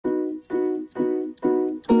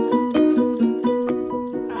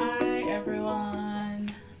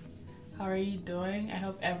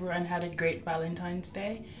had a great Valentine's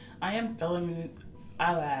Day. I am filming.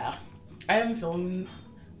 I am filming.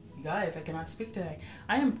 Guys, I cannot speak today.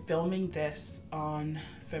 I am filming this on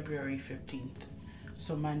February 15th,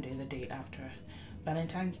 so Monday, the day after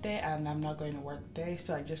Valentine's Day, and I'm not going to work today,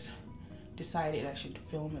 so I just decided I should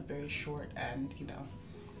film a very short and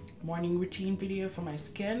morning routine video for my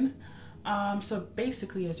skin. So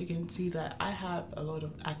basically, as you can see, that I have a lot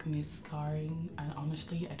of acne scarring, and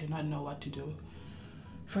honestly I do not know what to do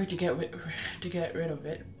for it to get rid of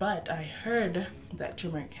it, but I heard that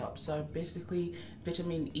turmeric helps. So basically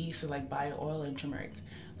vitamin E, so like bio oil and turmeric.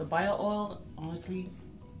 The bio oil, honestly,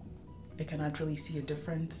 I cannot really see a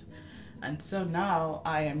difference, and so now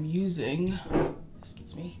I am using,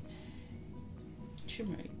 excuse me,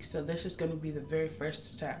 turmeric. So this is going to be the very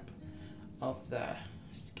first step of the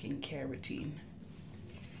skincare routine.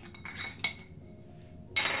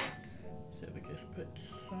 So we just put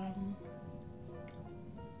some,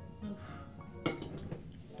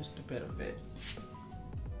 just a bit of it,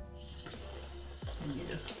 and you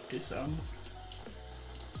just do some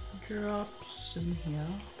drops in here,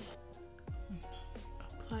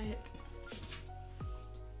 apply it.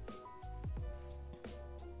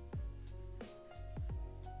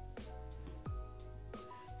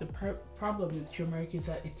 The problem with turmeric is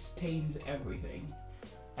that it stains everything.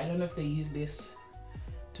 I don't know if they use this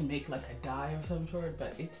to make like a dye or some sort,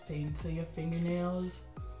 but it stains. So your fingernails,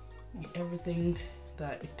 everything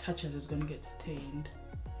that it touches is going to get stained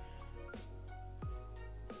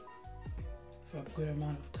for a good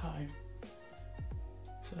amount of time.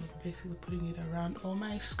 So I'm basically putting it around all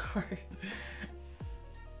my scars.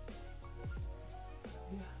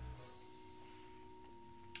 Yeah.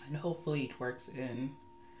 And hopefully it works in,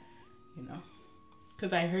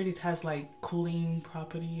 because I heard it has like cooling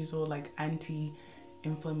properties or like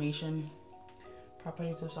anti-inflammation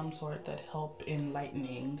properties of some sort that help in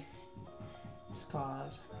lightening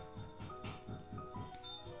scars.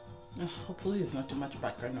 Hopefully there's not too much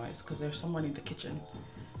background noise because there's someone in the kitchen.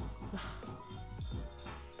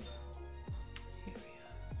 Here we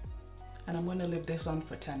are. And I'm going to leave this on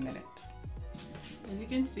for 10 minutes. As you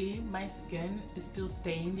can see, my skin is still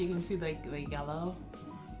stained. You can see like the yellow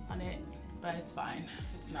on it, but it's fine.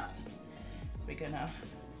 It's not. We're gonna,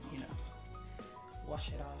 wash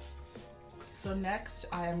it off. So next,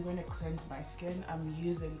 I am going to cleanse my skin. I'm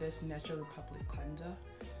using this Natural Republic cleanser.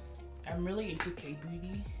 I'm really into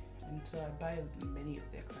K-Beauty, and so I buy many of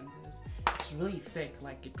their cleansers. It's really thick,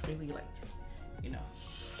 like it really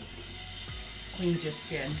cleans your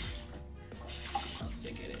skin. How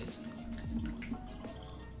thick it is.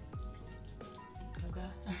 Look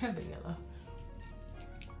at that, the yellow.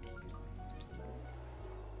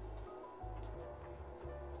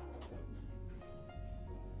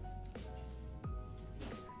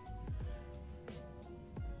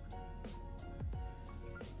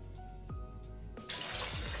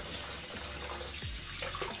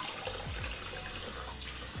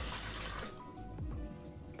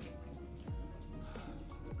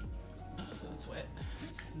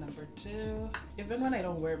 Number 2, even when I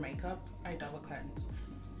don't wear makeup, I double cleanse.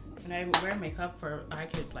 When I wear makeup, I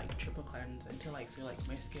could like triple cleanse until I feel like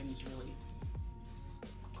my skin is really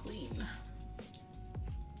clean.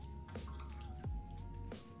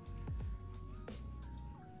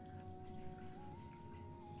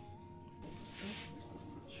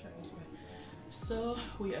 So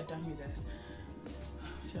we are done with this.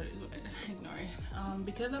 Ignore it.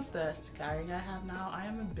 Because of the scarring I have now, I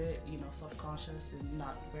am a bit, self-conscious and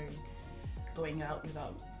not going out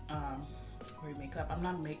without wearing makeup. I'm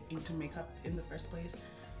not into makeup in the first place,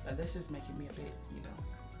 but this is making me a bit,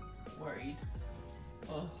 worried.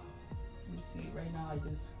 Oh, let me see. Right now,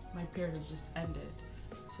 my period has just ended,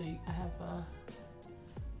 so I have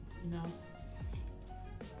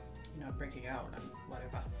breaking out and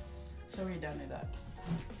whatever. So we're done with that.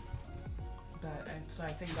 And so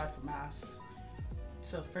I thank God for masks.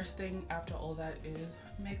 So first thing after all that is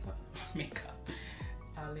makeup.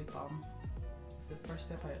 Lip balm. It's the first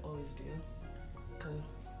step I always do because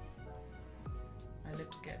my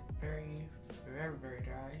lips get very, very, very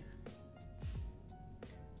dry.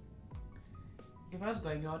 If I was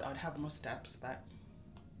going out, I'd have more steps, but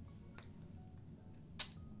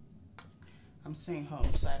I'm staying home,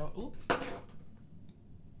 so I don't. Oop.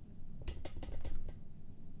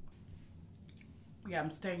 Yeah,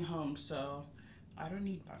 I'm staying home, so I don't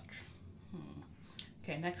need much.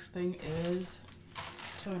 Okay, next thing is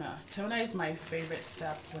toner. Toner is my favorite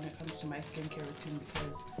step when it comes to my skincare routine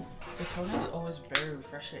because the toner is always very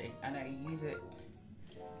refreshing, and I use it.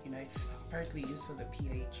 It's partly used for the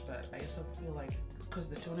pH, but I also feel like because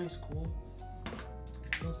the toner is cool,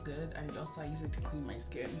 feels good, and it also I use it to clean my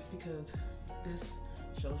skin because this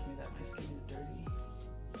shows me that my skin is dirty.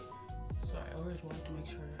 So I always want to make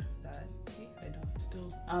sure that, see, I don't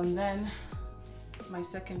still. Then my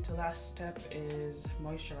second to last step is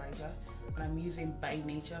moisturizer, and I'm using By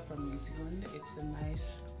Nature from New Zealand. It's a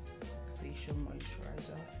nice facial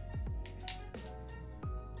moisturizer.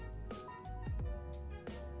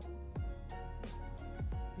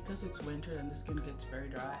 Because it's winter and the skin gets very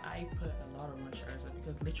dry, I put a lot of moisturizer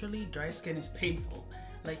because literally dry skin is painful.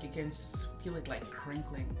 Like you can feel it like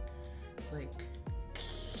crinkling, like.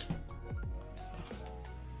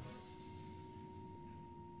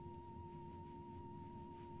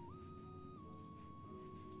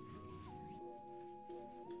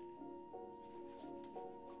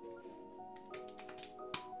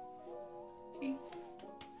 Okay.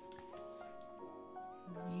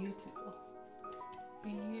 Beautiful.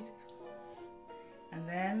 Beautiful. And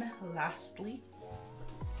then lastly,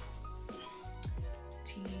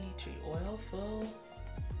 tea tree oil for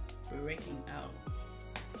breaking out.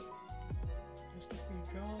 Just a few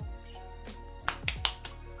drops.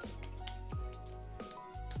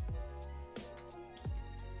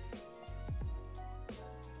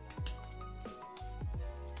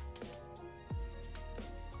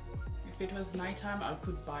 If it was nighttime, I'd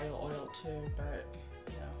put bio oil too, but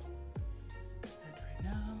right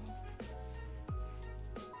now.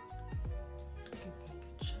 Give me a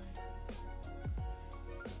good shine.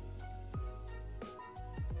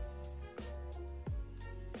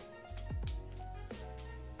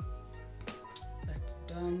 That's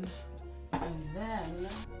done. And then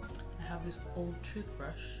I have this old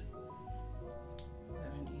toothbrush.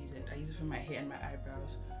 I don't use it. I use it for my hair and my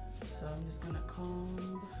eyebrows. So I'm just gonna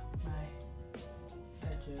comb my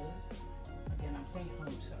edges. Again, I'm staying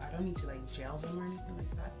home, so I don't need to like gel them or anything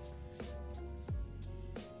like that.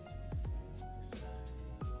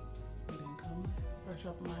 And then brush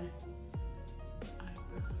up my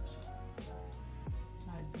eyebrows.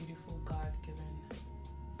 My beautiful God-given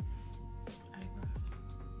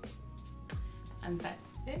eyebrows. And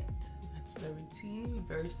that's it. That's the routine.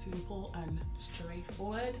 Very simple and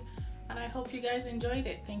straightforward. And I hope you guys enjoyed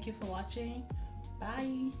it. Thank you for watching.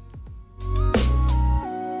 Bye.